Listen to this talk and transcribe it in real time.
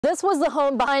This was the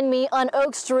home behind me on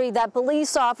Oak Street that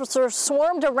police officers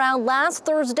swarmed around last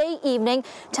Thursday evening,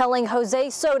 telling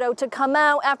Jose Soto to come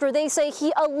out after they say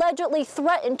he allegedly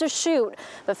threatened to shoot.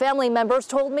 But family members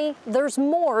told me there's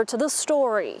more to the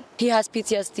story. He has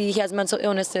PTSD, he has mental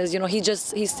illnesses,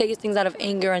 he says things out of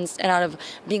anger and out of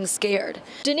being scared.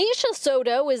 Denisha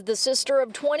Soto is the sister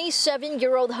of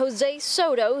 27-year-old Jose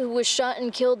Soto, who was shot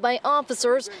and killed by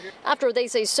officers after they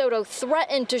say Soto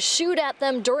threatened to shoot at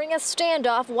them during a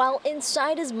standoff while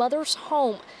inside his mother's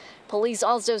home. Police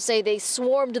also say they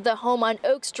swarmed the home on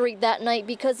Oak Street that night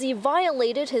because he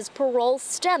violated his parole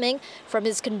stemming from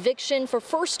his conviction for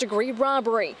first-degree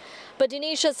robbery. But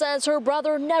Denisha says her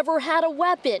brother never had a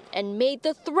weapon and made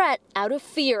the threat out of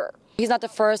fear. He's not the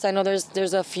first. I know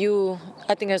there's a few,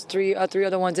 I think there's three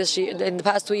other ones in the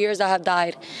past 2 years that have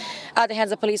died at the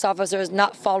hands of police officers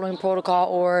not following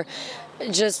protocol or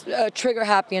just trigger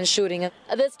happy and shooting.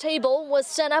 This table was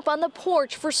set up on the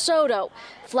porch for Soto.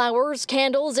 Flowers,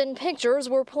 candles, and pictures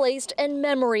were placed in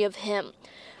memory of him.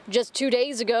 Just 2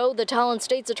 days ago, the Talent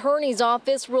State's Attorney's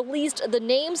Office released the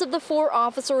names of the 4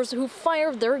 officers who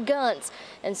fired their guns,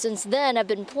 and since then have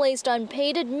been placed on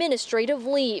paid administrative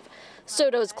leave.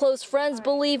 Soto's close friends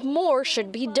believe more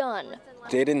should be done.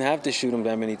 They didn't have to shoot him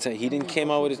that many times. He didn't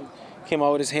came out with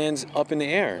his hands up in the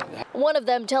air. One of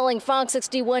them telling Fox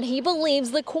 61 he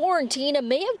believes the quarantine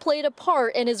may have played a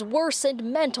part in his worsened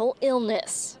mental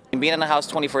illness. Being in the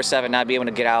house 24/7, not being able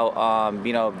to get out,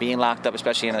 being locked up,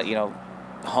 especially in a,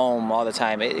 home all the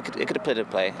time, it could have played a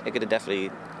play. It could have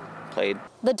definitely played.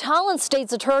 The Talent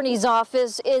State's Attorney's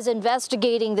Office is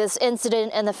investigating this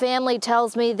incident, and the family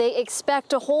tells me they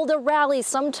expect to hold a rally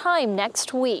sometime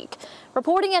next week.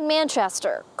 Reporting in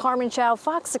Manchester, Carmen Chow,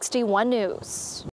 Fox 61 News.